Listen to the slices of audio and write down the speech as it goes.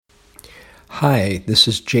Hi, this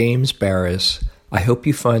is James Baraz. I hope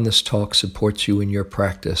you find this talk supports you in your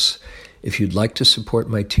practice. If you'd like to support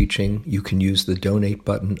my teaching, you can use the donate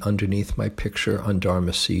button underneath my picture on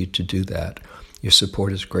Dharma Seed to do that. Your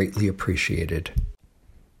support is greatly appreciated.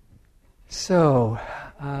 So,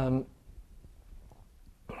 I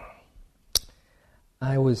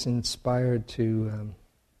was inspired to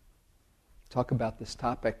talk about this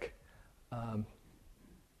topic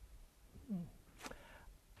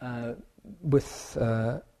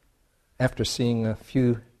after seeing a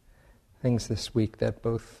few things this week that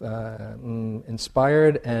both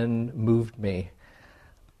inspired and moved me.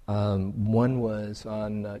 One was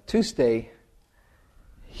on Tuesday,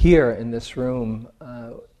 here in this room,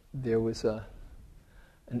 there was an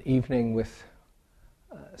evening with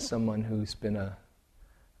someone who's been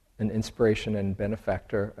an inspiration and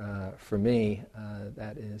benefactor for me.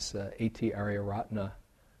 That is A.T. Aryaratna,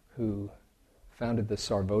 who founded the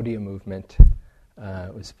Sarvodaya movement,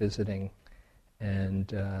 was visiting,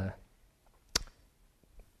 and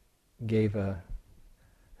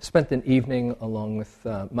spent an evening along with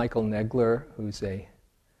Michael Negler, who's a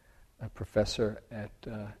professor at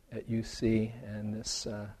UC, and this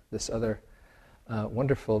other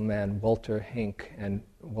wonderful man, Walter Hink. And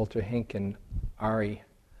Walter Hink and Ari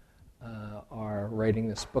are writing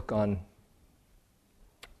this book on,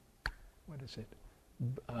 what is it?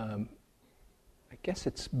 I guess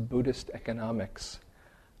it's Buddhist economics.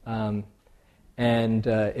 And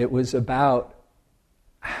it was about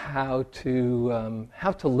how to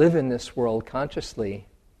live in this world consciously,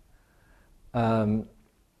 and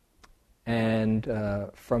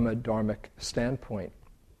from a dharmic standpoint.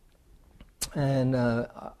 And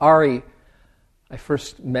Ari, I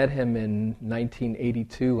first met him in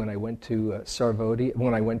 1982 when I went to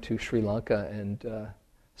when I went to Sri Lanka and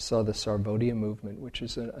saw the Sarvodaya movement, which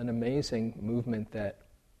is an amazing movement that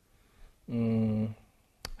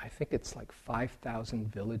I think it's like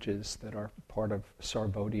 5,000 villages that are part of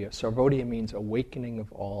Sarvodaya. Sarvodaya means awakening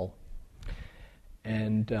of all.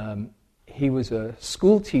 And he was a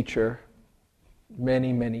school teacher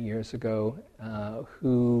many, many years ago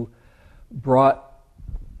who brought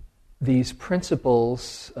these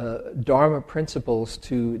principles, Dharma principles,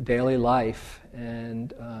 to daily life.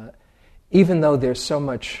 And even though there's so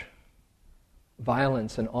much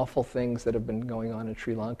violence and awful things that have been going on in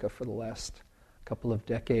Sri Lanka for the last couple of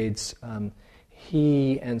decades,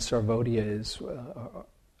 he and Sarvodaya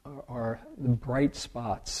are the bright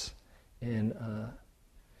spots in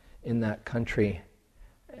that country.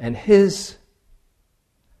 And his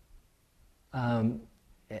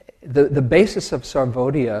the basis of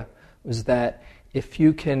Sarvodaya was that if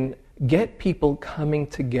you can get people coming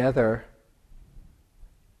together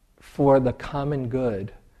for the common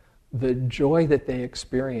good, the joy that they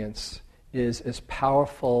experience is as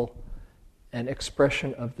powerful an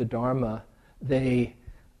expression of the Dharma. They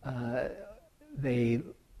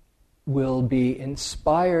will be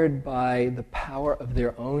inspired by the power of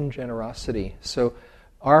their own generosity. So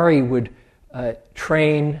Ari would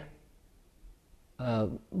train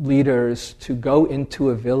leaders to go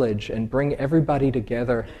into a village and bring everybody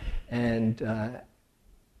together and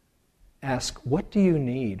ask, what do you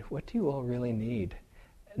need? What do you all really need?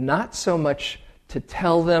 Not so much to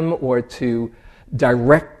tell them or to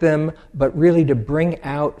direct them, but really to bring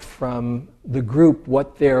out from the group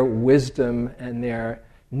what their wisdom and their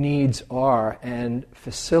needs are and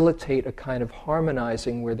facilitate a kind of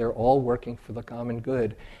harmonizing where they're all working for the common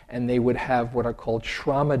good. And they would have what are called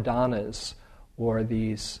shramadanas, or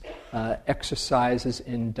these exercises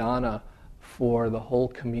in dana for the whole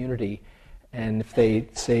community. And if they,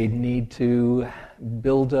 say, need to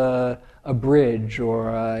build a bridge or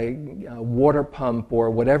a water pump or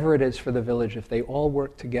whatever it is for the village, if they all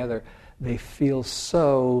work together, they feel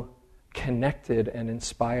so connected and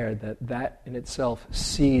inspired that in itself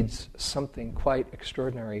seeds something quite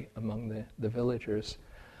extraordinary among the villagers.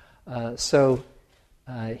 So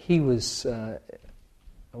he was,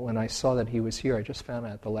 when I saw that he was here, I just found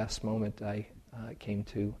out at the last moment I came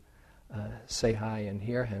to say hi and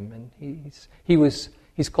hear him. And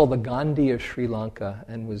he's called the Gandhi of Sri Lanka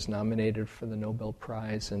and was nominated for the Nobel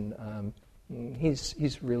Prize. And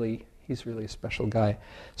he's really a special guy.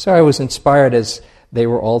 So I was inspired as they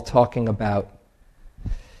were all talking about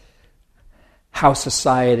how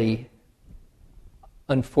society,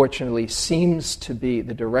 unfortunately, seems to be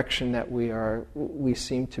the direction that we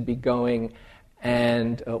seem to be going,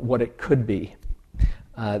 and what it could be.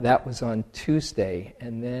 That was on Tuesday.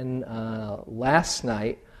 And then last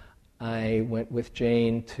night, I went with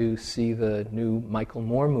Jane to see the new Michael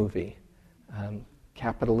Moore movie,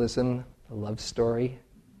 Capitalism, a Love Story.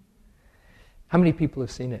 How many people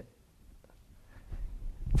have seen it?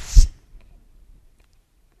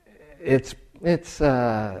 it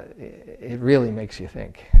really makes you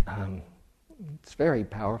think. It's very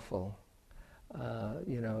powerful.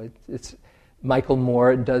 It's Michael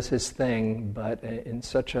Moore does his thing, but in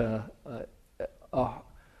such a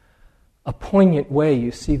poignant way.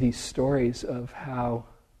 You see these stories of how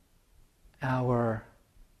our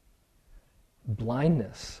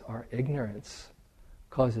blindness, our ignorance,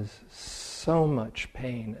 causes so much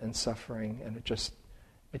pain and suffering, and it just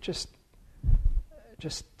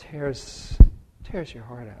tears your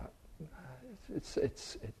heart out.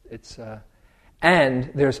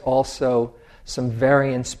 And there's also some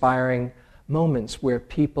very inspiring moments where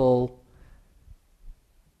people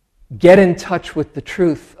get in touch with the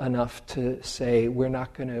truth enough to say, we're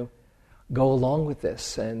not going to go along with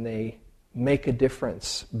this, and they make a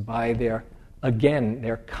difference by their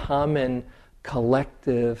common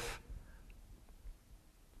collective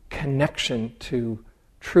connection to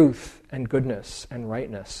truth and goodness and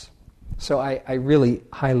rightness. So I really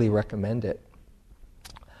highly recommend it.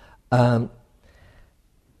 But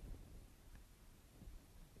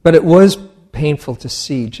it was painful to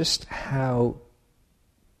see just how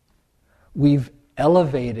we've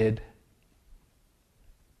elevated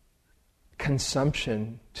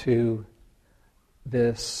consumption to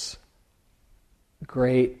this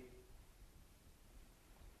great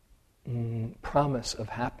promise of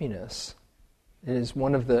happiness. It is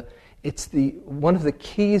one of the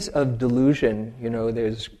keys of delusion.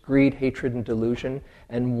 There's greed, hatred, and delusion,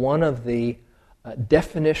 and one of the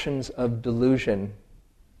definitions of delusion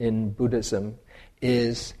in Buddhism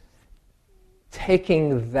is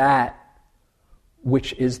taking that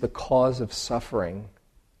which is the cause of suffering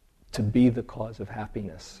to be the cause of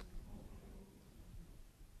happiness.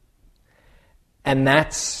 And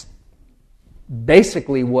that's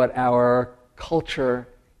basically what our culture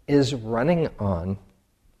is running on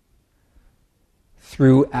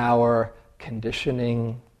through our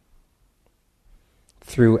conditioning,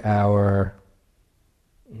 through our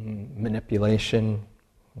manipulation.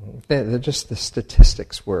 Just the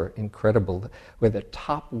statistics were incredible, where the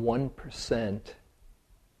top 1%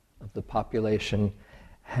 of the population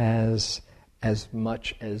has as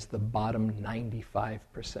much as the bottom 95%.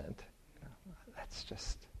 That's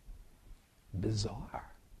just bizarre.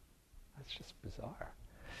 That's just bizarre.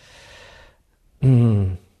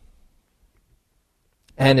 And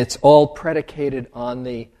it's all predicated on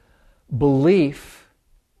the belief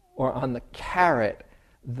or on the carrot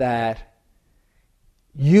that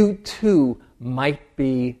you too might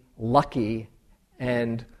be lucky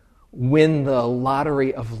and win the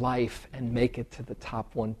lottery of life and make it to the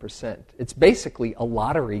top 1%. It's basically a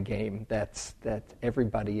lottery game that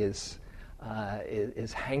everybody is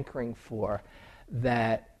hankering for,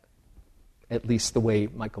 that, at least the way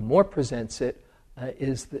Michael Moore presents it,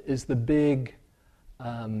 is the big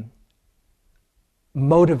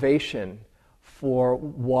motivation for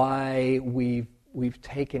why we've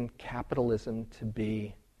taken capitalism to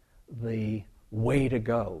be the way to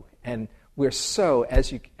go. And we're so,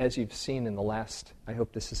 as you've seen in the last, I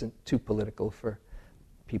hope this isn't too political for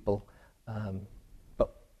people,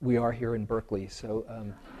 but we are here in Berkeley, so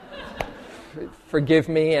forgive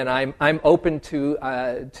me, and I'm open to.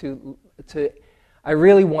 I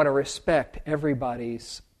really want to respect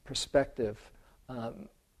everybody's perspective,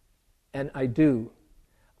 and I do.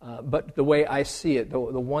 But the way I see it, the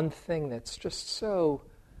one thing that's just so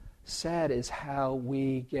sad is how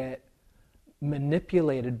we get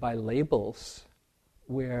manipulated by labels,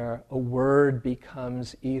 where a word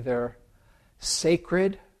becomes either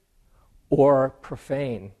sacred or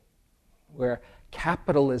profane, where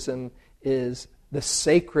capitalism is the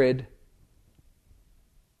sacred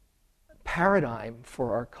paradigm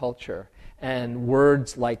for our culture, and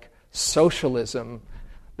words like socialism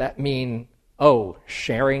that mean,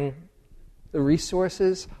 sharing the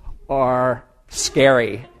resources, are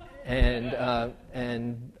scary and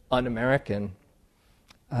un-American.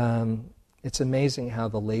 It's amazing how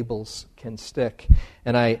the labels can stick.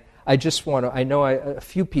 And I just want to, I know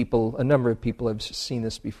a number of people have seen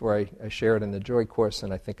this before. I share it in the Joy Course,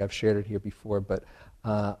 and I think I've shared it here before, but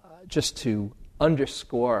just to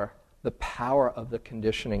underscore the power of the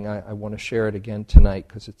conditioning, I want to share it again tonight,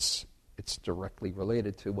 because it's directly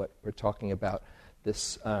related to what we're talking about.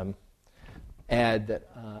 This ad that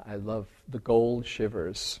I love, the Gold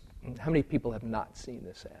Shivers. How many people have not seen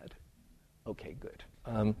this ad? Okay, good.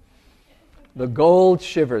 The Gold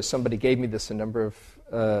Shivers. Somebody gave me this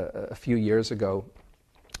a few years ago.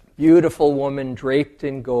 Beautiful woman draped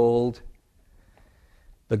in gold.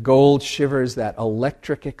 The gold shivers, that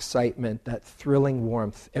electric excitement, that thrilling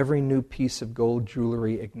warmth. Every new piece of gold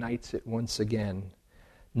jewelry ignites it once again.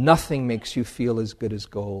 Nothing makes you feel as good as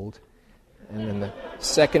gold. And then the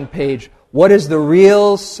second page, what is the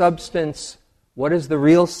real substance? What is the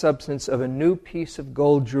real substance of a new piece of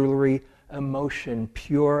gold jewelry? Emotion,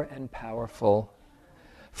 pure and powerful.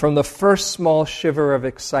 From the first small shiver of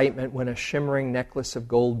excitement when a shimmering necklace of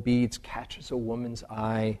gold beads catches a woman's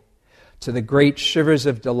eye, to the great shivers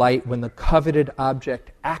of delight when the coveted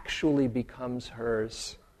object actually becomes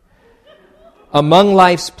hers. Among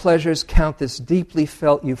life's pleasures, count this deeply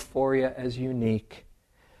felt euphoria as unique.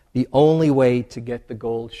 The only way to get the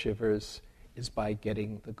gold shivers is by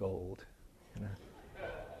getting the gold.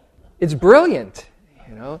 It's brilliant.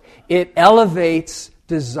 It elevates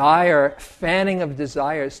desire, fanning of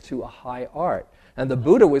desires to a high art. And the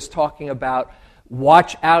Buddha was talking about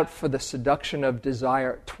watch out for the seduction of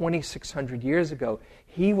desire 2,600 years ago.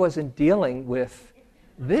 He wasn't dealing with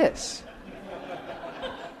this.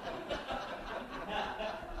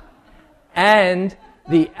 And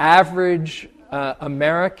the average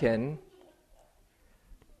American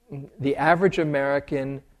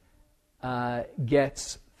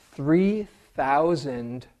gets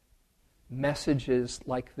 3,000 messages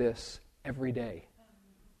like this every day.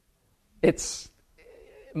 It's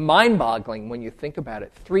mind-boggling when you think about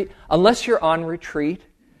it. Unless you're on retreat,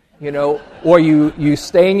 or you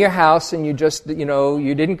stay in your house and you just,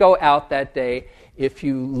 you didn't go out that day. If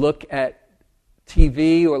you look at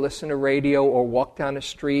TV or listen to radio or walk down the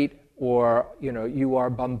street, or you are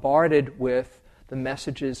bombarded with the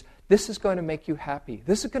messages, this is going to make you happy.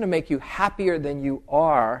 This is going to make you happier than you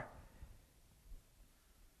are.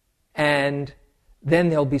 And then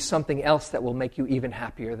there'll be something else that will make you even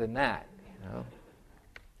happier than that.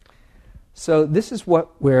 So this is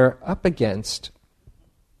what we're up against.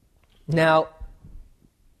 Now,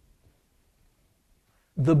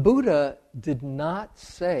 the Buddha did not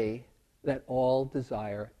say that all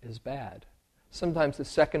desire is bad. Sometimes the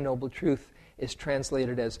second noble truth is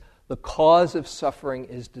translated as the cause of suffering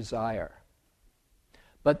is desire.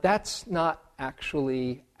 But that's not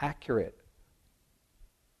actually accurate.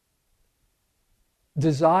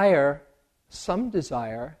 Some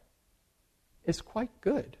desire is quite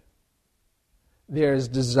good. There's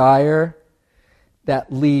desire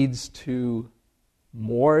that leads to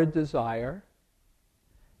more desire,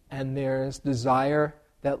 and there's desire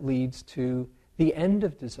that leads to the end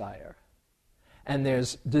of desire. And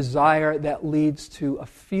there's desire that leads to a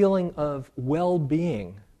feeling of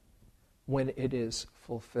well-being when it is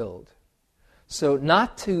fulfilled. So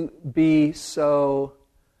not to be so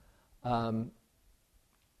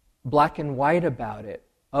black and white about it.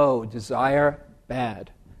 Oh, desire,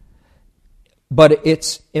 bad. But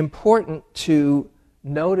it's important to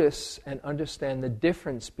notice and understand the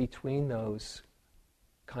difference between those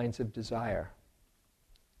kinds of desire.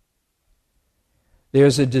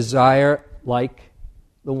 There's a desire like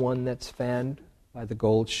the one that's fanned by the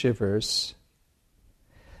gold shivers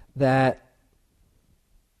that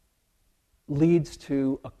leads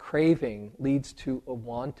to a craving, leads to a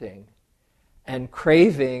wanting. And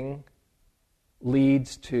craving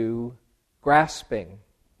leads to grasping,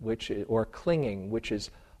 or clinging, which is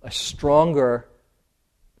a stronger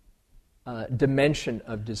dimension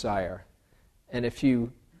of desire. And if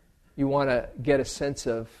you want to get a sense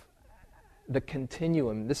of the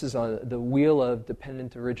continuum, this is on the wheel of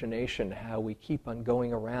dependent origination, how we keep on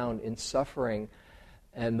going around in suffering.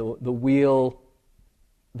 And the wheel,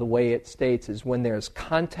 the way it states, is when there's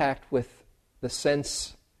contact with the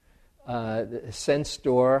sense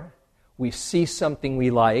door, we see something we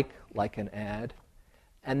like an ad,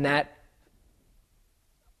 and that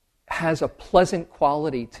has a pleasant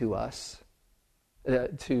quality to us,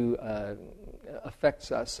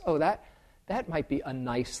 affects us. Oh, that might be a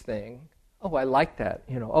nice thing. Oh, I like that.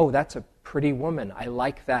 Oh, that's a pretty woman. I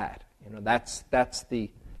like that. That's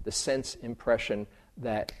the sense impression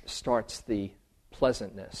that starts the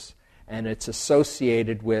pleasantness, and it's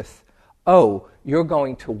associated with, oh, you're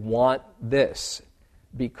going to want this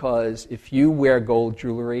because if you wear gold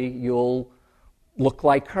jewelry, you'll look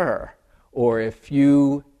like her. Or if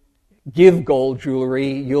you give gold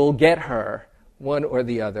jewelry, you'll get her, one or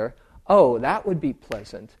the other. Oh, that would be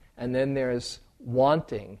pleasant. And then there's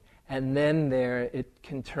wanting. And then it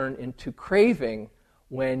can turn into craving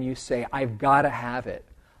when you say, I've got to have it.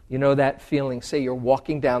 You know that feeling, say you're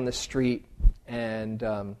walking down the street and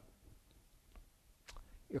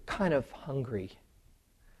you're kind of hungry.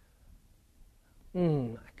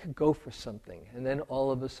 I could go for something. And then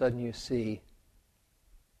all of a sudden you see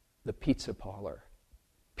the pizza parlor.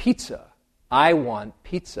 Pizza. I want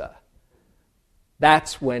pizza.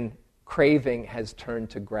 That's when craving has turned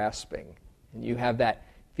to grasping. And you have that.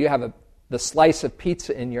 If you have the slice of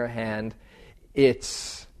pizza in your hand,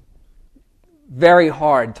 it's very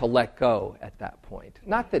hard to let go at that point.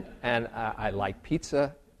 Not that, and I like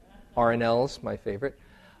pizza, R&L's my favorite.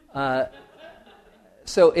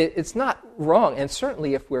 So it's not wrong, and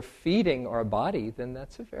certainly if we're feeding our body, then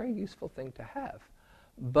that's a very useful thing to have.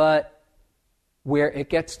 But where it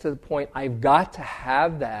gets to the point, I've got to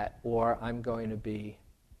have that or I'm going to be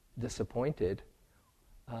disappointed,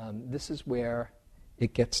 this is where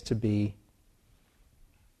it gets to be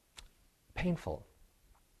painful.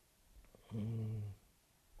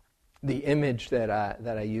 The image that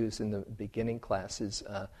I use in the beginning class is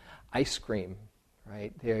ice cream,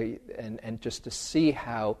 right? There, and just to see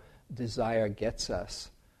how desire gets us.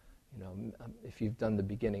 If you've done the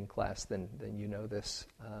beginning class, then you know this.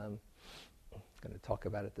 I'm going to talk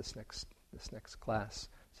about it this next class.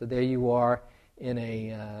 So there you are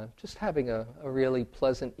in just having a really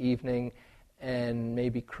pleasant evening, and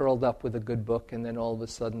maybe curled up with a good book, and then all of a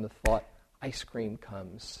sudden the thought, ice cream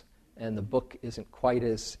comes, and the book isn't quite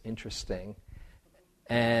as interesting.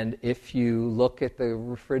 And if you look at the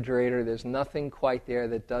refrigerator, there's nothing quite there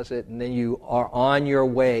that does it, and then you are on your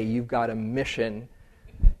way, you've got a mission.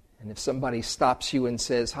 And if somebody stops you and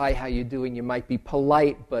says, "Hi, how you doing?" you might be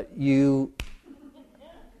polite, but you've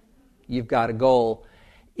got a goal.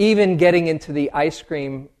 Even getting into the ice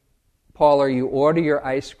cream parlor, you order your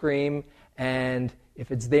ice cream, and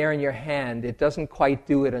if it's there in your hand, it doesn't quite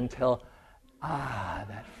do it until,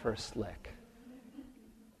 that first lick.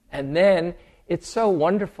 And then it's so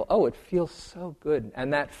wonderful. Oh, it feels so good.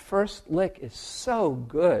 And that first lick is so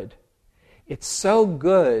good. It's so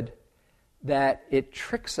good that it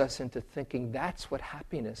tricks us into thinking that's what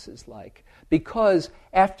happiness is like. Because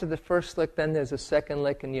after the first lick, then there's a second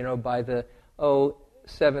lick, and by the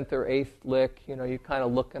seventh or eighth lick, you're kind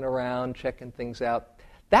of looking around, checking things out.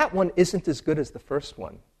 That one isn't as good as the first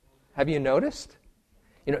one. Have you noticed?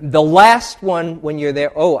 The last one, when you're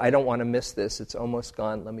there, I don't want to miss this. It's almost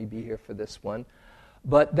gone. Let me be here for this one.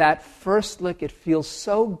 But that first lick, it feels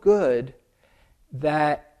so good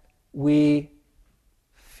that we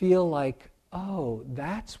feel like,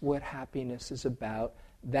 that's what happiness is about,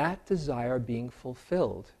 that desire being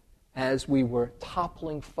fulfilled as we were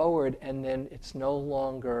toppling forward, and then it's no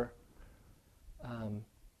longer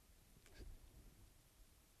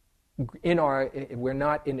we're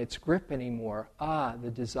not in its grip anymore.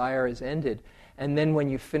 The desire is ended. And then when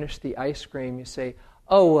you finish the ice cream, you say,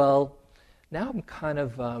 now I'm kind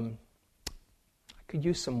of, I could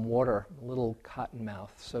use some water, a little cotton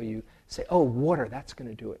mouth. So you say, water, that's going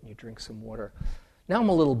to do it, and you drink some water. Now I'm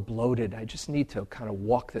a little bloated. I just need to kind of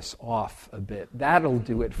walk this off a bit. That'll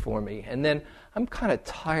do it for me. And then I'm kind of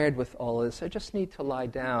tired with all this. I just need to lie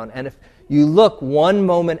down. And if you look one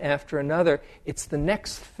moment after another, it's the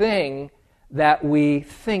next thing that we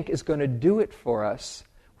think is going to do it for us.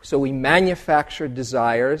 So we manufacture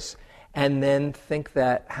desires and then think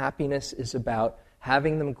that happiness is about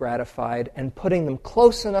having them gratified and putting them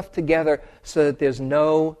close enough together so that there's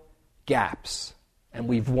no gaps. And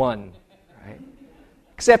we've won, right?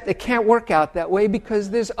 Except it can't work out that way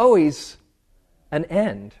because there's always an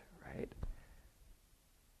end, right?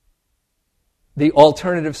 The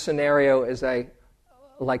alternative scenario, as I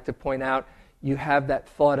like to point out, you have that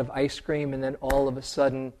thought of ice cream, and then all of a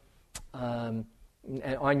sudden, and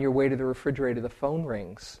on your way to the refrigerator, the phone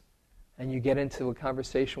rings, and you get into a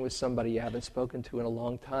conversation with somebody you haven't spoken to in a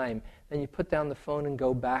long time. Then you put down the phone and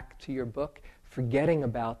go back to your book, forgetting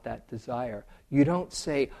about that desire. You don't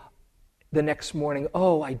say the next morning,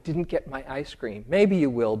 I didn't get my ice cream. Maybe you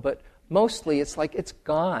will, but mostly it's like it's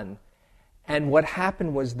gone. And what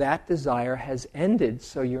happened was that desire has ended,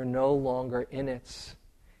 so you're no longer in its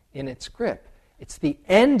grip. It's the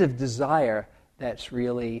end of desire that's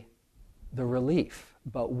really the relief.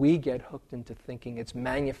 But we get hooked into thinking it's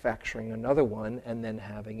manufacturing another one and then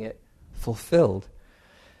having it fulfilled.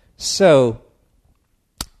 So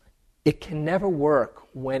it can never work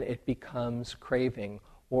when it becomes craving,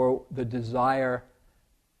 or the desire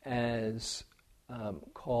as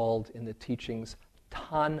called in the teachings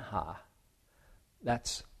tanha.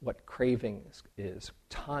 That's what craving is.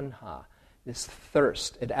 Tanha, this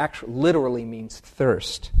thirst. It actually literally means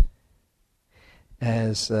thirst.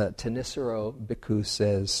 As Thanissaro Bhikkhu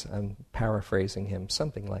says, I'm paraphrasing him,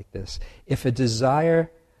 something like this: if a desire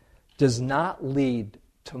does not lead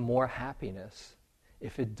to more happiness,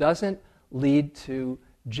 if it doesn't lead to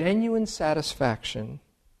genuine satisfaction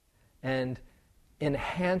and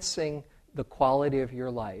enhancing the quality of your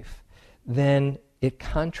life, then it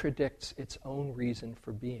contradicts its own reason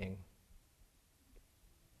for being.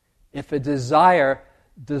 If a desire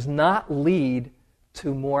does not lead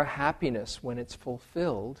to more happiness when it's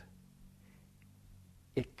fulfilled,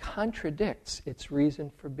 it contradicts its reason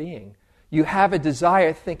for being. You have a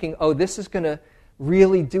desire thinking, oh, this is going to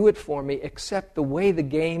really do it for me, except the way the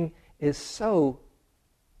game is so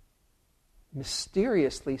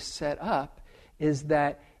mysteriously set up is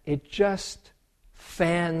that it just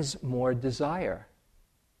fans more desire.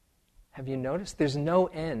 Have you noticed? There's no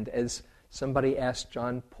end. As somebody asked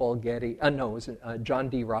John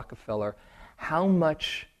D. Rockefeller, how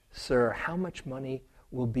much money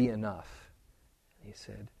will be enough? And he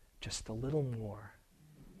said, just a little more.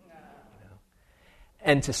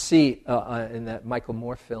 And to see in that Michael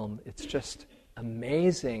Moore film, it's just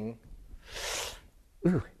amazing.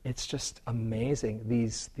 It's just amazing.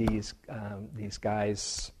 These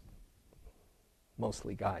guys,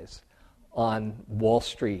 mostly guys, on Wall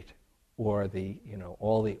Street, or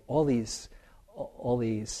all these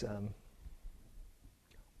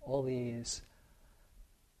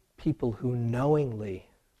people who knowingly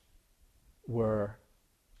were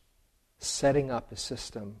setting up a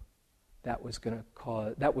system that was going to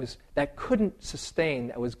cause that couldn't sustain,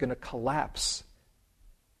 that was going to collapse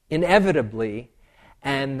inevitably,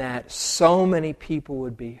 and that so many people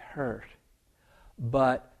would be hurt.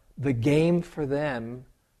 But the game for them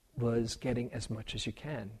was getting as much as you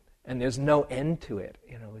can, and there's no end to it.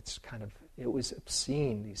 It was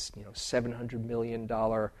obscene. These $700 million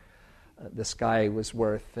this guy was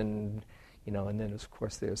worth, and then of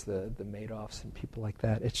course there's the Madoffs and people like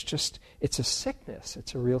that. It's a sickness.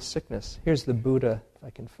 It's a real sickness. Here's the Buddha, if I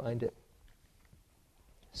can find it,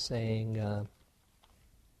 saying,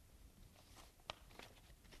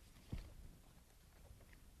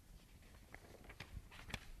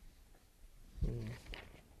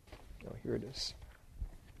 here it is.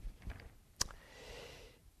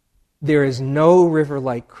 There is no river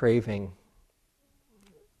like craving.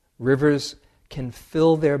 Rivers can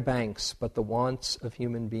fill their banks, but the wants of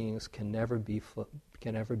human beings can never be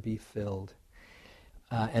filled.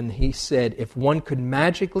 And he said, if one could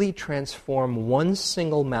magically transform one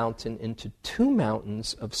single mountain into 2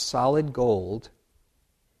 mountains of solid gold,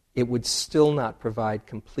 it would still not provide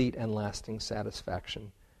complete and lasting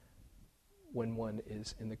satisfaction when one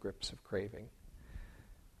is in the grips of craving.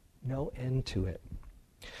 No end to it.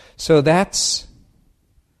 So that's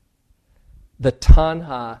the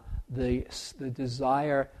tanha, the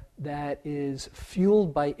desire that is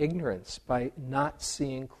fueled by ignorance, by not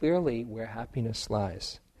seeing clearly where happiness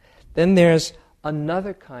lies. Then there's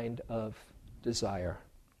another kind of desire,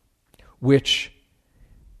 which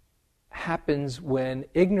happens when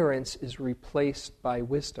ignorance is replaced by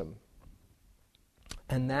wisdom.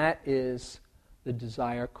 And that is the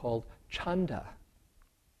desire called chanda.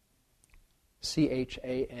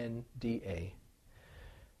 Chanda.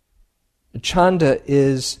 Chanda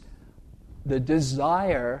is the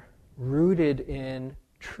desire rooted in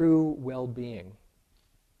true well-being.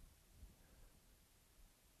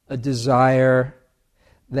 A desire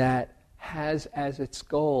that has as its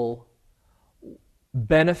goal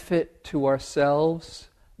benefit to ourselves,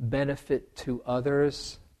 benefit to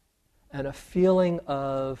others, and a feeling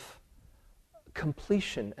of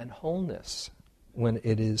completion and wholeness when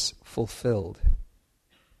it is fulfilled.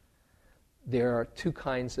 There are 2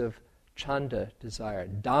 kinds of chanda desire.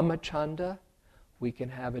 Dhamma chanda, we can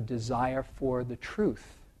have a desire for the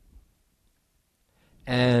truth.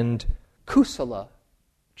 And kusala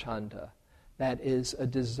chanda, that is a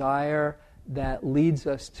desire that leads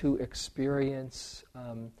us to experience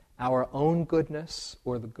our own goodness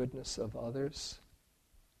or the goodness of others.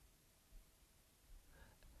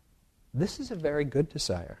 This is a very good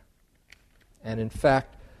desire. And in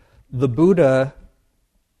fact, the Buddha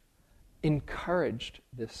encouraged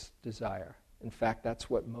this desire. In fact, that's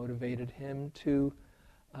what motivated him to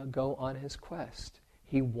go on his quest.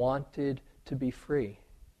 He wanted to be free.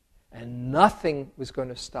 And nothing was going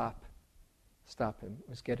to stop him. It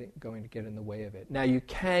was going to get in the way of it. Now, you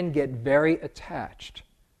can get very attached.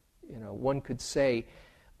 One could say,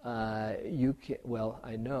 I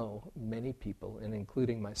know many people, and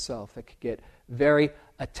including myself, that could get very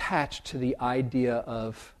attached to the idea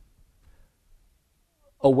of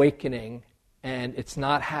awakening, and it's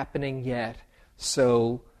not happening yet,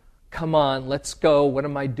 so come on, let's go, what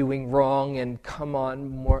am I doing wrong, and come on,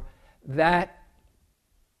 more. That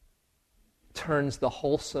turns the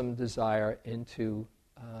wholesome desire into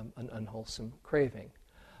an unwholesome craving.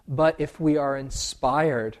 But if we are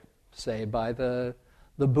inspired, say, by the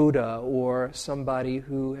Buddha or somebody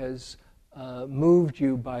who has moved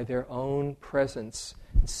you by their own presence,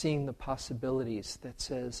 seeing the possibilities,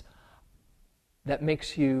 that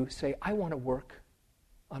makes you say, I want to work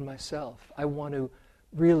on myself. I want to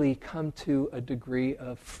really come to a degree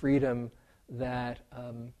of freedom that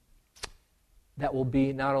that will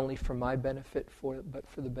be not only for my benefit, but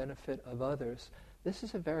for the benefit of others. This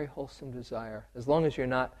is a very wholesome desire. As long as you're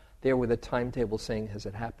not there with a timetable saying, has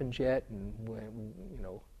it happened yet? And when,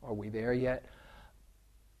 are we there yet?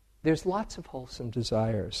 There's lots of wholesome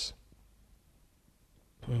desires.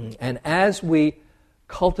 And as we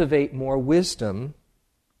cultivate more wisdom,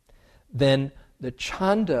 then the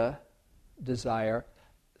chanda desire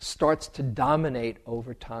starts to dominate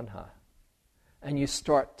over tanha. And you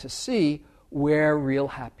start to see where real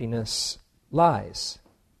happiness lies.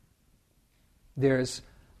 There's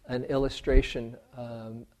an illustration.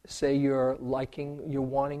 Say you're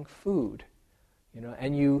wanting food,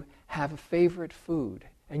 and you have a favorite food,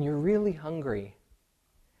 and you're really hungry.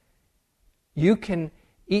 You can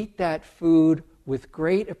eat that food with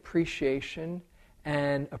great appreciation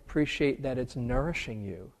and appreciate that it's nourishing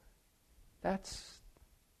you. That's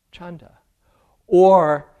chanda.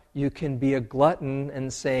 Or you can be a glutton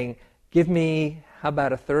and saying, give me, how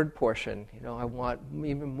about a third portion? I want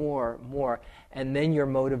even more. And then you're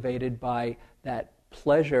motivated by that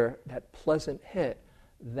pleasure, that pleasant hit.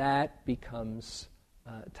 That becomes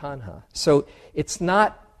tanha. So it's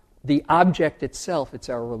not the object itself, it's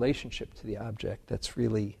our relationship to the object that's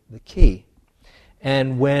really the key.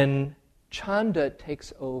 And when chanda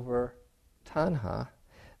takes over tanha,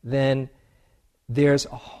 then there's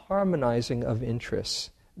a harmonizing of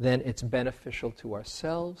interests. Then it's beneficial to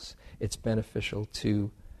ourselves, it's beneficial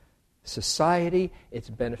to society, it's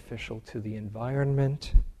beneficial to the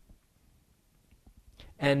environment.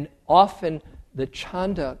 And often the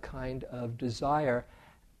chanda kind of desire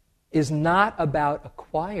is not about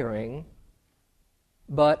acquiring,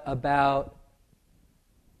 but about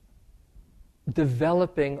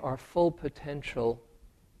developing our full potential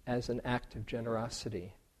as an act of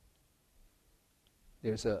generosity.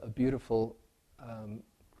 There's a beautiful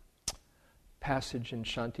passage in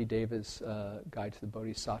Shantideva's Guide to the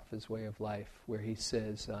Bodhisattva's Way of Life, where he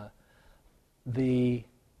says, the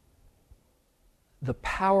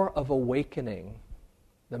power of awakening,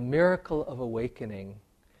 the miracle of awakening,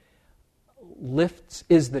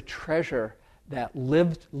 is the treasure that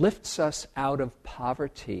lifts us out of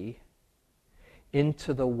poverty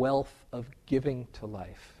into the wealth of giving to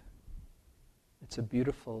life. It's a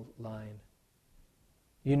beautiful line.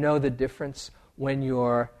 You know the difference when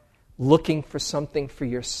you're looking for something for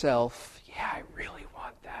yourself. Yeah, I really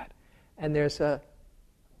want that. And there's a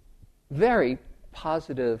very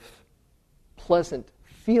positive, pleasant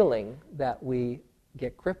feeling that we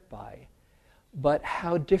get gripped by. But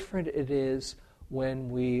how different it is when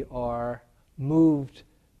we are moved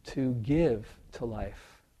to give to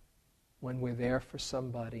life, when we're there for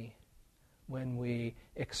somebody, when we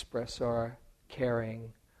express our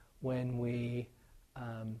caring, when we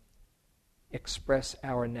express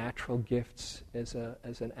our natural gifts as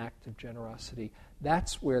an act of generosity.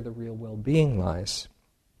 That's where the real well-being lies.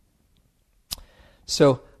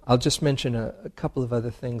 So I'll just mention a couple of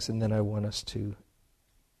other things, and then I want us to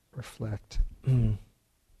reflect.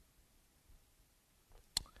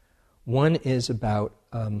 One is about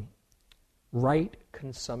right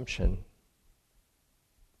consumption.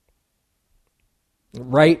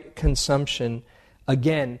 Right consumption,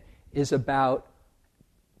 again, is about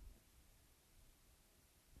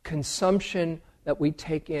consumption that we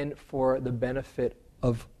take in for the benefit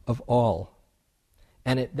of all,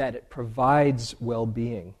 and that it provides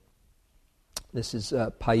well-being. This is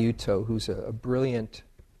Payutto, who's a brilliant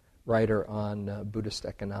writer on Buddhist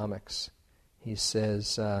economics. He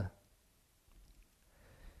says,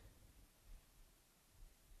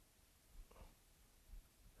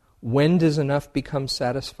 when does enough become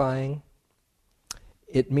satisfying?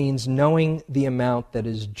 It means knowing the amount that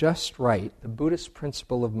is just right, the Buddhist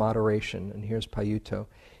principle of moderation. And here's Payutto.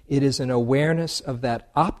 It is an awareness of that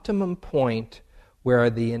optimum point where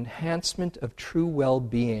the enhancement of true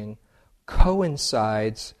well-being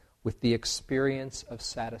coincides with the experience of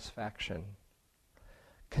satisfaction.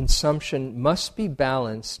 Consumption must be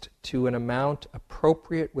balanced to an amount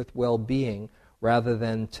appropriate with well-being rather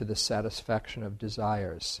than to the satisfaction of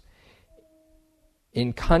desires.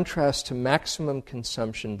 In contrast to maximum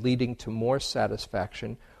consumption leading to more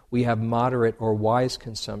satisfaction, we have moderate or wise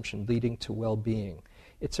consumption leading to well-being.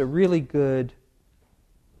 It's a really good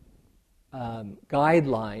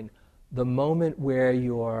guideline, the moment where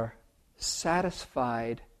you're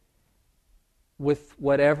satisfied with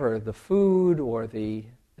whatever, the food or the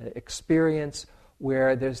experience,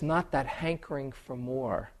 where there's not that hankering for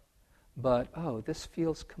more, but, this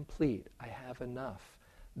feels complete, I have enough.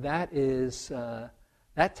 That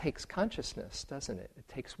takes consciousness, doesn't it? It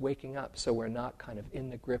takes waking up, so we're not kind of in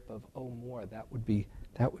the grip of, more, that would be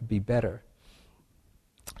better.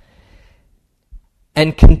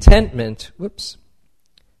 And contentment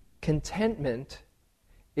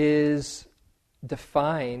is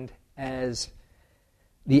defined as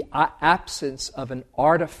the absence of an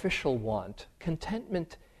artificial want.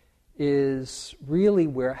 Contentment is really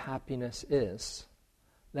where happiness is.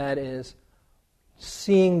 That is,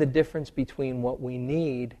 seeing the difference between what we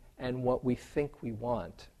need and what we think we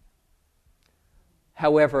want.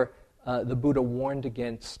 However, the Buddha warned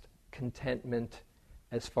against contentment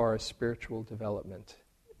as far as spiritual development.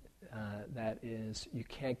 That is, you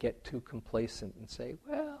can't get too complacent and say,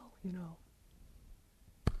 well,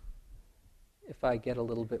 if I get a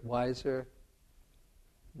little bit wiser,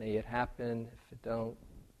 may it happen. If it don't,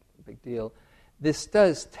 big deal. This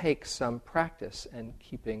does take some practice and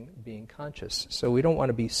being conscious. So we don't want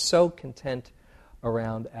to be so content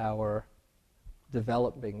around our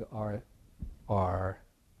developing our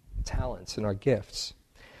talents and our gifts.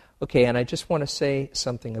 Okay, and I just want to say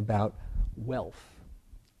something about wealth,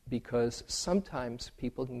 because sometimes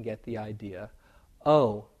people can get the idea,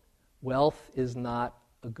 oh, wealth is not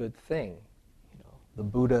a good thing. The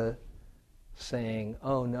Buddha saying,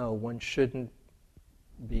 oh no, one shouldn't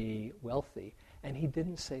be wealthy. And he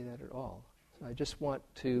didn't say that at all. So I just want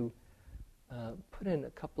to put in a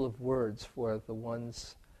couple of words for the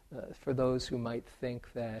ones, for those who might think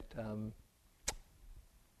that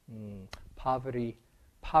poverty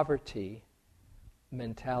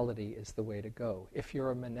mentality is the way to go. If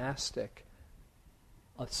you're a monastic,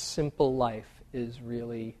 a simple life is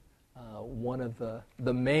really one of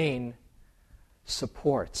the main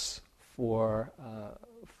supports for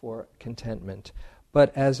contentment.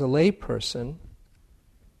 But as a lay person,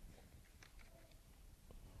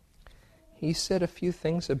 he said a few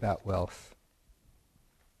things about wealth.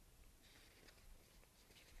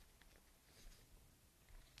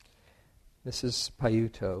 This is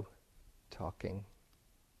Payutto talking.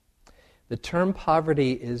 The term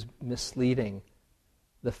poverty is misleading.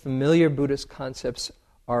 The familiar Buddhist concepts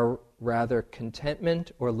are rather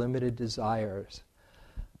contentment or limited desires.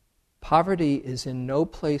 Poverty is in no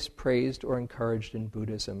place praised or encouraged in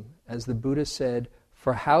Buddhism. As the Buddha said,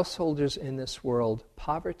 for householders in this world,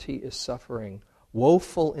 poverty is suffering.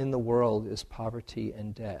 Woeful in the world is poverty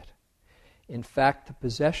and debt. In fact, the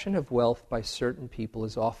possession of wealth by certain people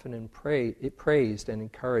is often praised and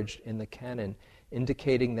encouraged in the canon,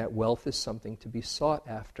 indicating that wealth is something to be sought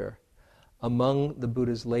after. Among the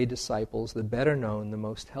Buddha's lay disciples, the better known, the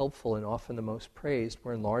most helpful, and often the most praised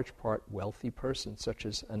were in large part wealthy persons, such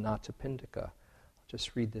as Anathapindika. I'll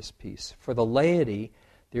just read this piece. For the laity,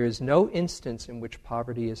 there is no instance in which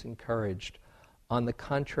poverty is encouraged. On the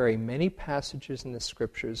contrary, many passages in the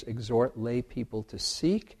scriptures exhort lay people to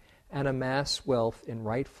seek and amass wealth in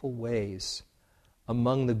rightful ways.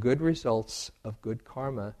 Among the good results of good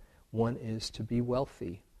karma, one is to be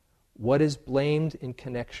wealthy. What is blamed in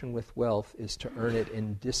connection with wealth is to earn it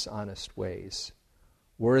in dishonest ways.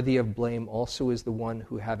 Worthy of blame also is the one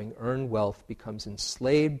who, having earned wealth, becomes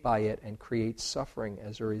enslaved by it and creates suffering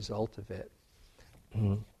as a result of it.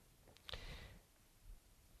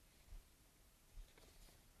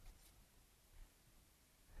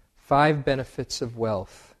 5 benefits of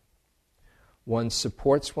wealth. 1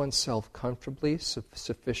 supports oneself comfortably,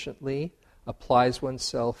 sufficiently, applies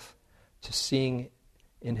oneself to seeing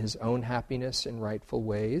in his own happiness in rightful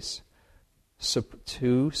ways.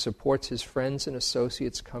 2, supports his friends and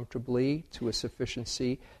associates comfortably to a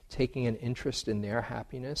sufficiency, taking an interest in their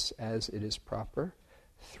happiness as it is proper.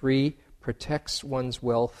 3, protects one's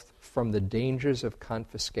wealth from the dangers of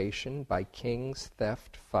confiscation by kings,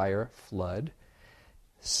 theft, fire, flood,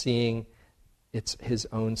 seeing it's his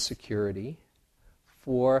own security.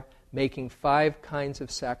 4, making 5 kinds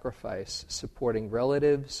of sacrifice, supporting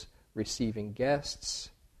relatives, receiving guests,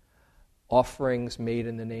 offerings made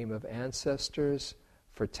in the name of ancestors,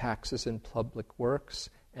 for taxes and public works,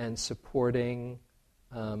 and supporting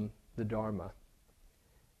the Dharma.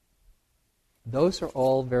 Those are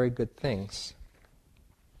all very good things.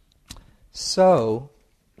 So,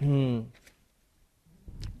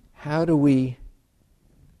 how do we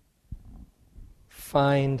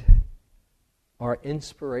find our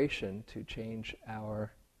inspiration to change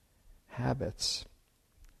our habits?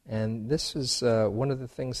 And this is one of the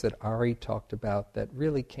things that Ari talked about that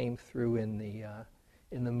really came through in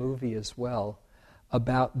the movie as well,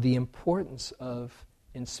 about the importance of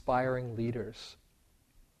inspiring leaders.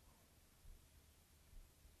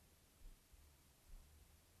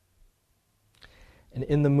 And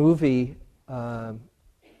in the movie,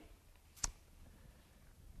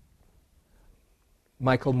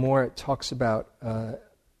 Michael Moore talks about,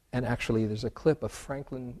 and actually there's a clip of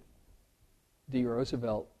Franklin D.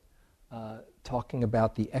 Roosevelt talking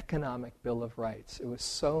about the Economic Bill of Rights. It was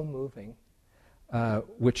so moving,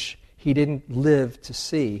 which he didn't live to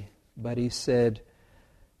see, but he said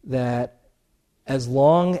that as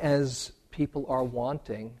long as people are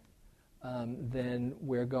wanting, then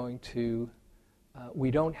we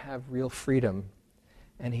don't have real freedom.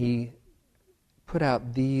 And he put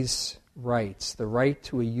out these rights: the right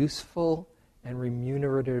to a useful and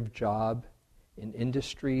remunerative job in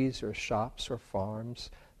industries or shops or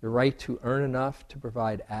farms, the right to earn enough to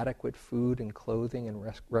provide adequate food and clothing and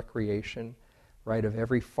recreation, right of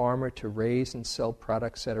every farmer to raise and sell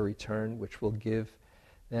products at a return which will give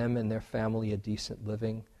them and their family a decent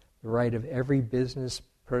living, the right of every business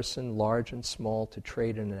person, large and small, to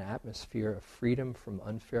trade in an atmosphere of freedom from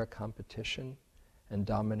unfair competition and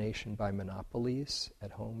domination by monopolies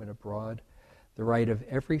at home and abroad, the right of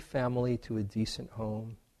every family to a decent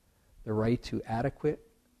home, the right to adequate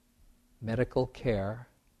medical care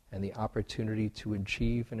and the opportunity to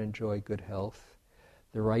achieve and enjoy good health,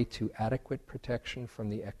 the right to adequate protection from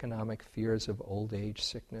the economic fears of old age,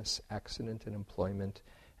 sickness, accident, and employment,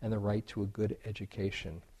 and the right to a good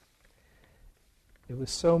education. It was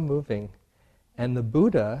so moving. And the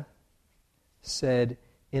Buddha said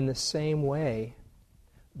in the same way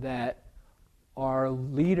that our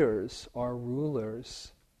leaders, our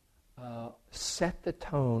rulers, set the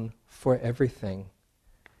tone for everything.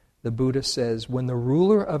 The Buddha says, when the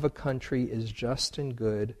ruler of a country is just and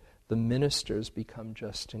good, the ministers become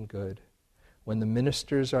just and good. When the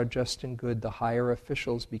ministers are just and good, the higher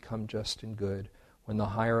officials become just and good. When the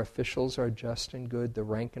higher officials are just and good, the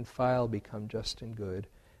rank and file become just and good.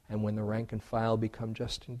 And when the rank and file become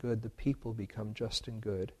just and good, the people become just and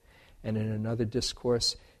good. And in another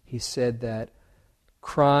discourse, he said that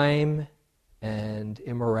crime and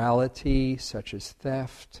immorality, such as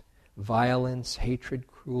theft, violence, hatred,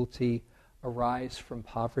 cruelty, arise from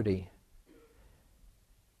poverty.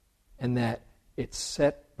 And that it's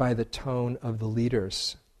set by the tone of the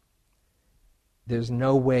leaders. There's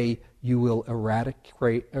no way you will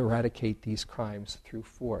eradicate these crimes through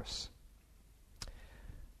force.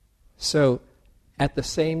 So, at the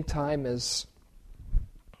same time as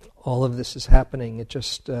all of this is happening, it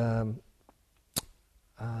just, I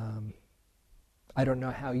don't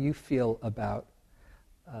know how you feel about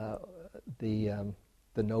the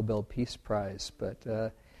Nobel Peace Prize,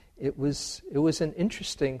 but it was an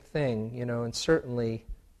interesting thing, and certainly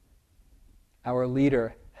our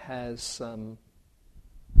leader has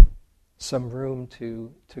some room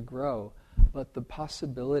to grow, but the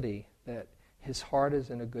possibility that his heart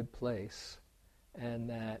is in a good place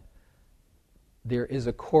and that there is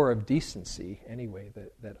a core of decency, anyway,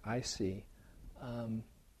 that I see,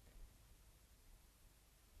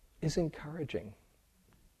 is encouraging.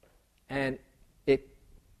 And it,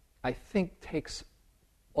 I think, takes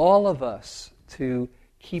all of us to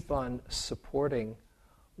keep on supporting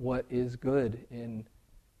what is good in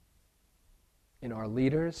our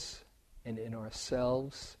leaders and in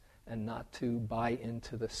ourselves, and not to buy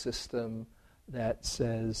into the system that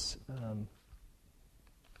says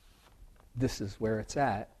this is where it's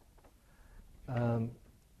at.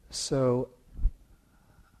 So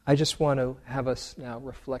I just want to have us now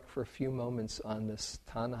reflect for a few moments on this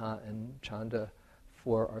tanha and chanda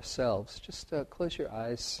for ourselves. Just close your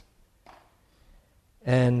eyes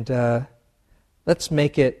and let's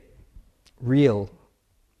make it real.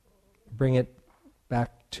 Bring it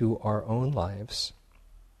back to our own lives.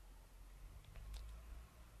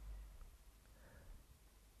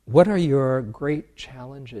 What are your great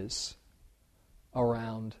challenges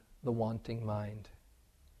around the wanting mind?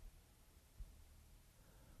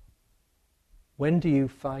 When do you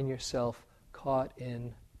find yourself caught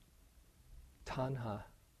in tanha,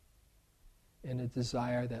 in a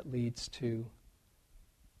desire that leads to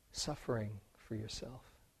suffering for yourself?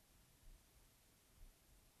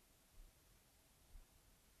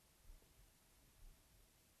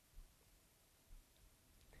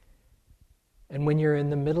 And when you're in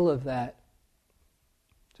the middle of that,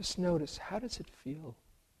 just notice, how does it feel?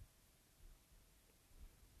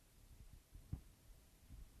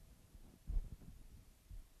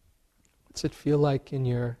 What's it feel like in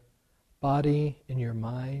your body, in your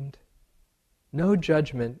mind? No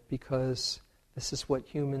judgment, because this is what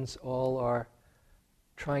humans all are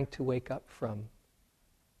trying to wake up from.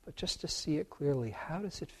 But just to see it clearly, how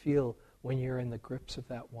does it feel when you're in the grips of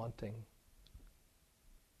that wanting?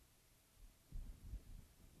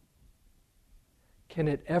 Can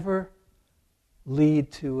it ever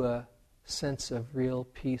lead to a sense of real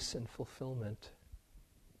peace and fulfillment?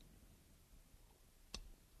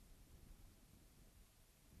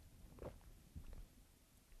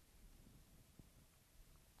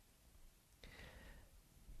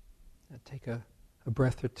 Take a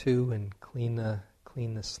breath or two and clean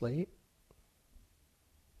the slate.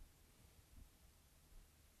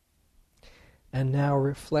 And now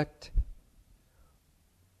reflect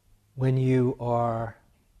when you are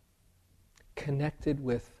connected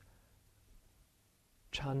with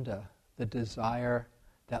chanda, the desire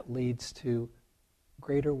that leads to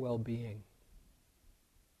greater well-being,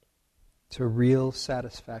 to real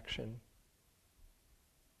satisfaction.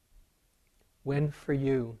 When for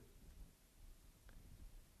you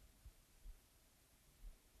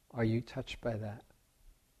are you touched by that?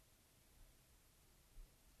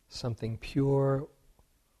 Something pure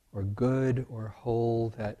or good or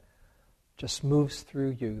whole that just moves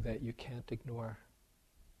through you that you can't ignore.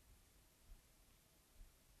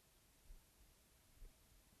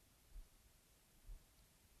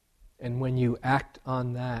 And when you act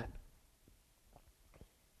on that,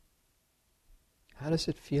 how does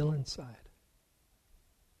it feel inside?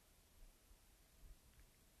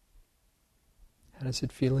 How does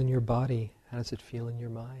it feel in your body? How does it feel in your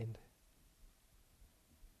mind?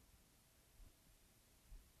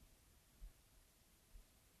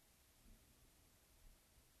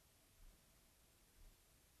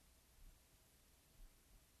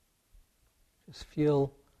 Just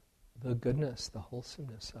feel the goodness, the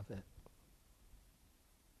wholesomeness of it.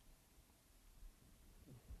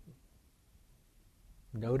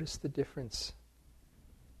 Notice the difference.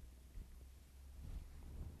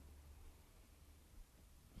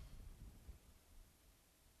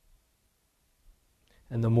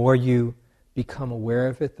 And the more you become aware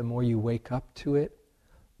of it, the more you wake up to it,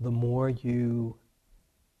 the more you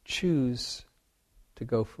choose to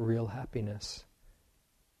go for real happiness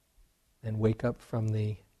and wake up from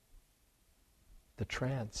the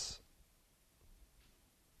trance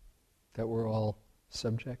that we're all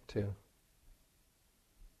subject to.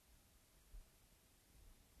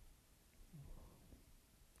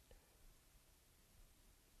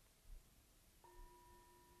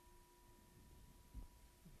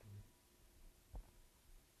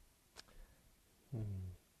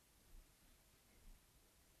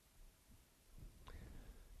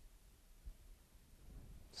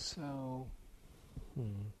 So,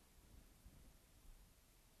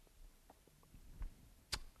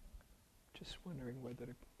 just wondering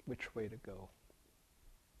which way to go.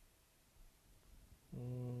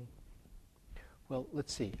 Well,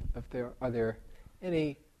 let's see. Are there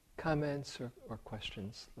any comments or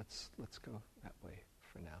questions? Let's go that way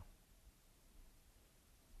for now.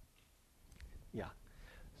 Yeah.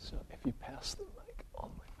 So if you pass the mic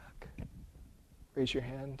all the way back, raise your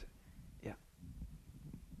hand. Yeah.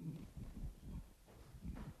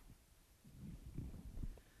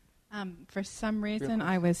 For some reason,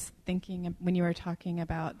 I was thinking when you were talking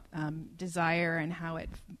about desire and how it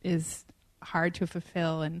is hard to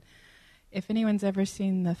fulfill. And if anyone's ever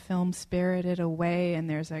seen the film Spirited Away, and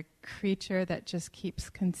there's a creature that just keeps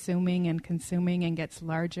consuming and gets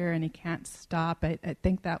larger and he can't stop, I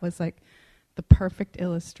think that was like the perfect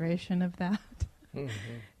illustration of that. Mm-hmm.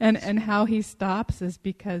 And how he stops is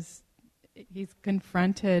because he's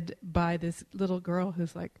confronted by this little girl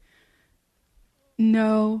who's like,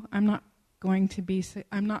 no, I'm not going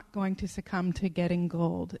to succumb to getting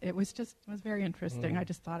gold. It was very interesting. I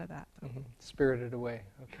just thought of that. Mm-hmm. Spirited Away.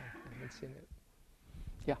 Okay, I haven't seen it.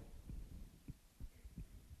 Yeah.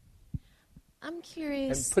 I'm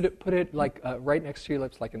curious. And put it like right next to your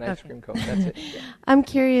lips, like an ice cream cone. That's it. Yeah. I'm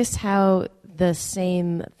curious how the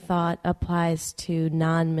same thought applies to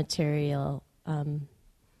non-material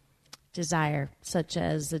desire, such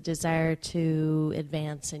as the desire to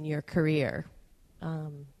advance in your career.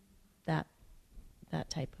 That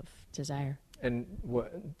type of desire. And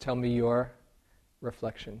tell me your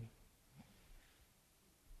reflection.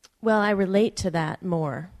 Well, I relate to that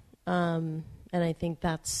more, and I think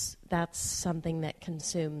that's something that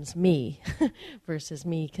consumes me versus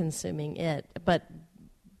me consuming it. But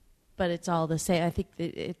it's all the same. I think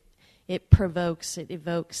that it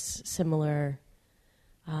evokes similar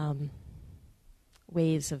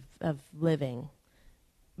ways of living,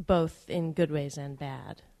 both in good ways and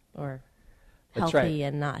bad, or healthy right.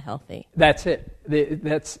 and not healthy. That's it.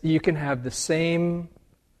 You can have the same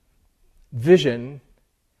vision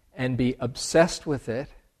and be obsessed with it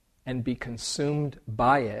and be consumed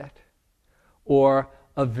by it, or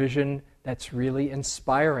a vision that's really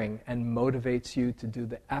inspiring and motivates you to do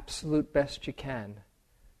the absolute best you can.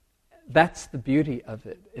 That's the beauty of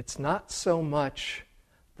it. It's not so much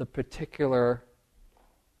the particular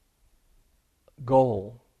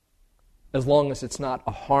goal, as long as it's not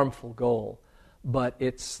a harmful goal, but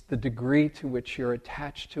it's the degree to which you're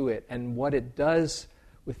attached to it and what it does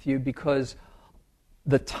with you, because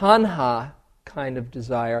The tanha kind of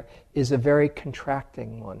desire is a very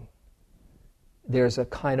contracting one. There's a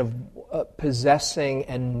kind of possessing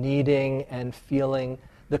and needing and feeling,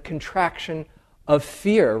 the contraction of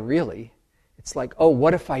fear, really. It's like, oh,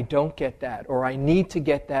 what if I don't get that? Or I need to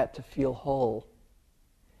get that to feel whole.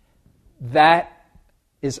 That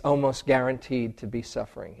is almost guaranteed to be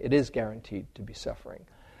suffering. It is guaranteed to be suffering.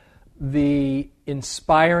 The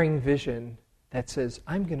inspiring vision that says,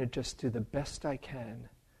 I'm going to just do the best I can.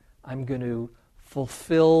 I'm going to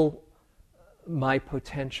fulfill my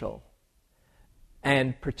potential.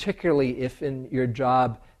 And particularly if in your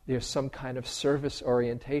job there's some kind of service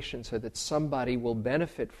orientation so that somebody will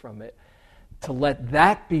benefit from it, to let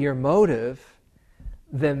that be your motive,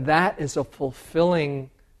 then that is a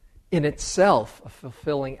fulfilling, in itself, a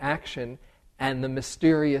fulfilling action. And the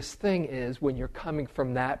mysterious thing is, when you're coming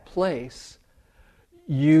from that place,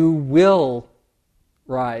 you will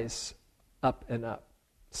rise up and up.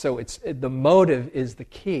 So the motive is the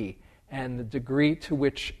key, and the degree to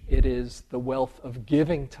which it is the wealth of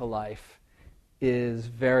giving to life is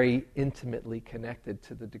very intimately connected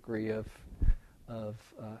to the degree of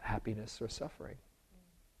happiness or suffering.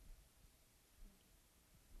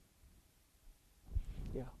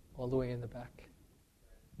 Yeah, all the way in the back.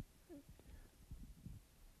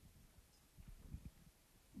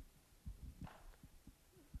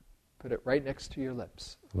 Put it right next to your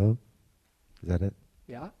lips. Hello? Is that it?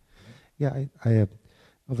 Yeah? Yeah, I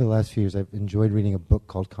over the last few years, I've enjoyed reading a book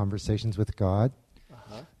called Conversations with God.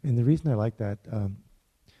 Uh-huh. And the reason I like that,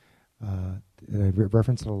 I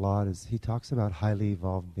reference it a lot, is he talks about highly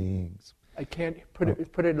evolved beings. I can't put it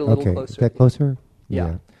a little closer. Is that closer?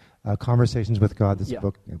 Yeah. Conversations with God, this Yeah.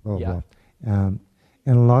 book. Blah, Yeah. blah.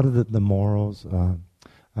 And a lot of the morals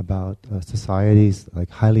about societies, like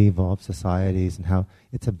highly evolved societies, and how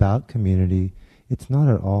it's about community. It's not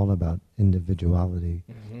at all about individuality,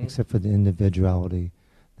 except for the individuality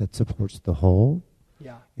that supports the whole.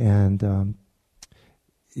 Yeah. And I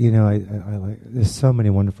like. There's so many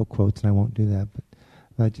wonderful quotes, and I won't do that, but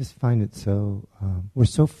I just find it so. We're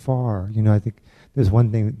so far. I think there's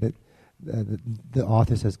one thing that the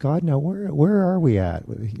author says, God, now where are we at?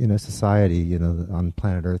 Society. On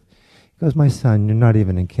planet Earth. He goes, my son, you're not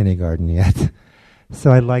even in kindergarten yet.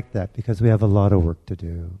 So I like that because we have a lot of work to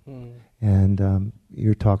do. And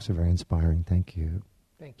your talks are very inspiring. Thank you.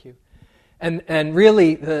 Thank you. And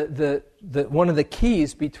really, the one of the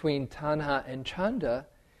keys between tanha and chanda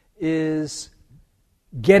is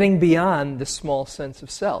getting beyond the small sense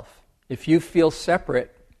of self. If you feel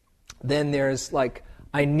separate, then there's like,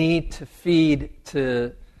 I need to feed,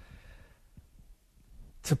 to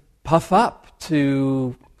puff up,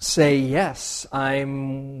 to say, yes,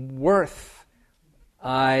 I'm worth,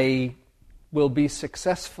 I will be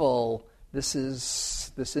successful, this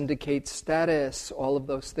indicates status, all of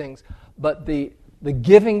those things. But the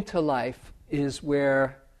giving to life is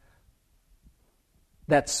where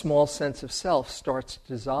that small sense of self starts to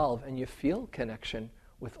dissolve and you feel connection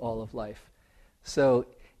with all of life. So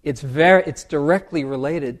it's directly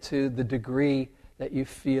related to the degree that you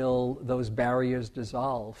feel those barriers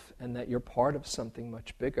dissolve and that you're part of something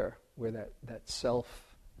much bigger, where that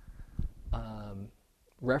self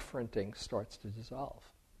referenting starts to dissolve.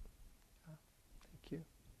 Thank you.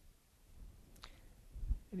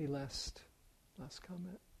 Any last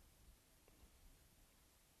comment?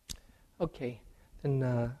 Okay,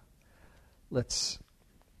 then let's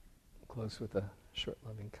close with a short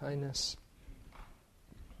loving kindness.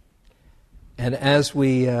 And as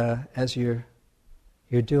you're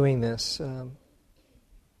doing this,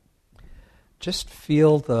 just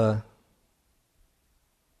feel the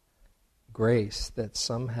grace that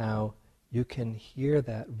somehow you can hear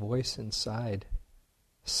that voice inside.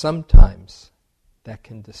 Sometimes that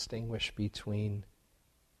can distinguish between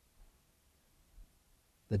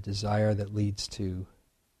the desire that leads to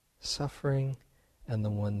suffering and the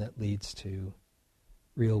one that leads to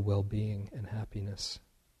real well-being and happiness.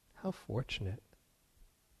 How fortunate.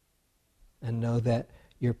 And know that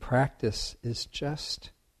your practice is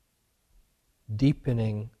just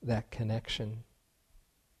deepening that connection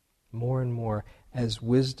more and more as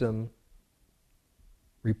wisdom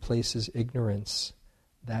replaces ignorance.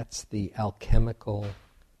 That's the alchemical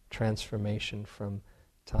transformation from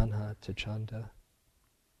tanha to chanda.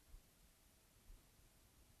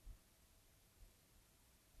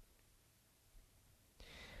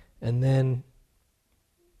 And then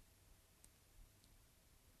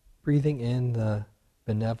breathing in the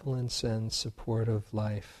benevolence and support of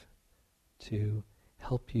life to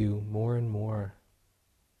help you more and more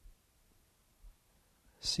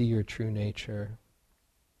see your true nature,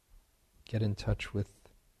 get in touch with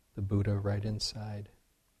the Buddha right inside.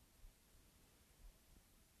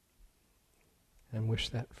 And wish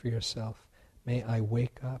that for yourself. May I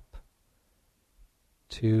wake up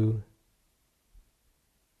to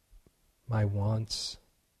my wants,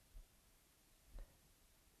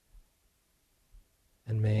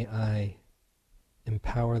 and may I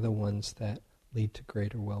empower the ones that lead to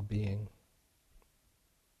greater well-being.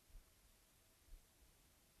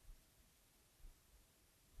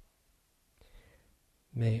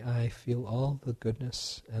 May I feel all the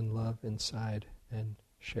goodness and love inside and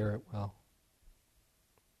share it well.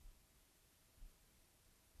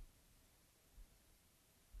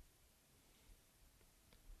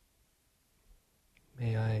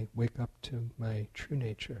 May I wake up to my true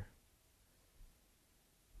nature.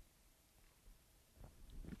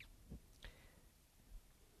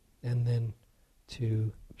 And then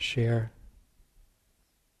to share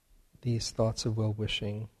these thoughts of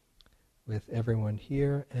well-wishing with everyone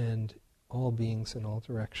here and all beings in all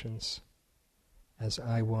directions. As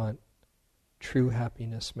I want true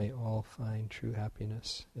happiness, may all find true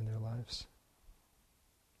happiness in their lives.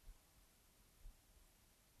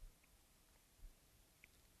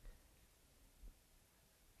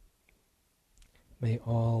 May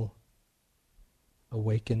all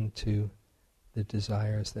awaken to the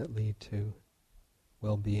desires that lead to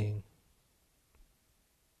well-being.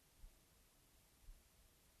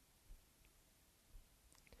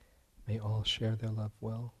 May all share their love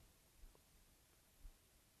well.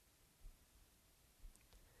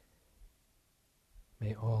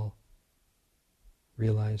 May all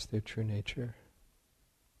realize their true nature.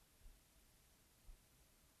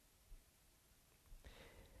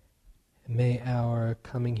 And may our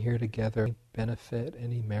coming here together benefit,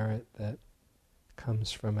 any merit that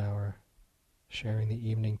comes from our sharing the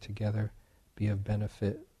evening together, be of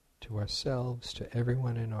benefit to ourselves, to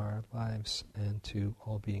everyone in our lives, and to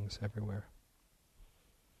all beings everywhere.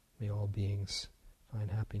 May all beings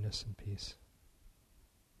find happiness and peace.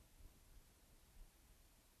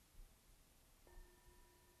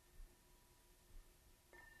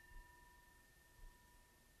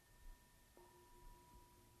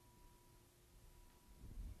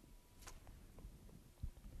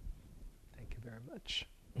 Thank you very much.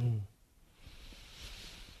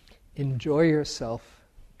 Enjoy yourself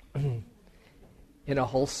in a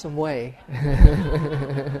wholesome way.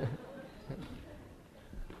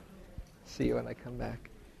 See you when I come back.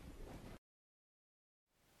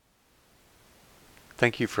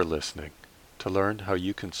 Thank you for listening. To learn how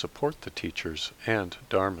you can support the teachers and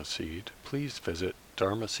Dharma Seed, please visit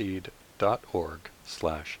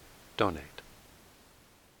dharmaseed.org/donate.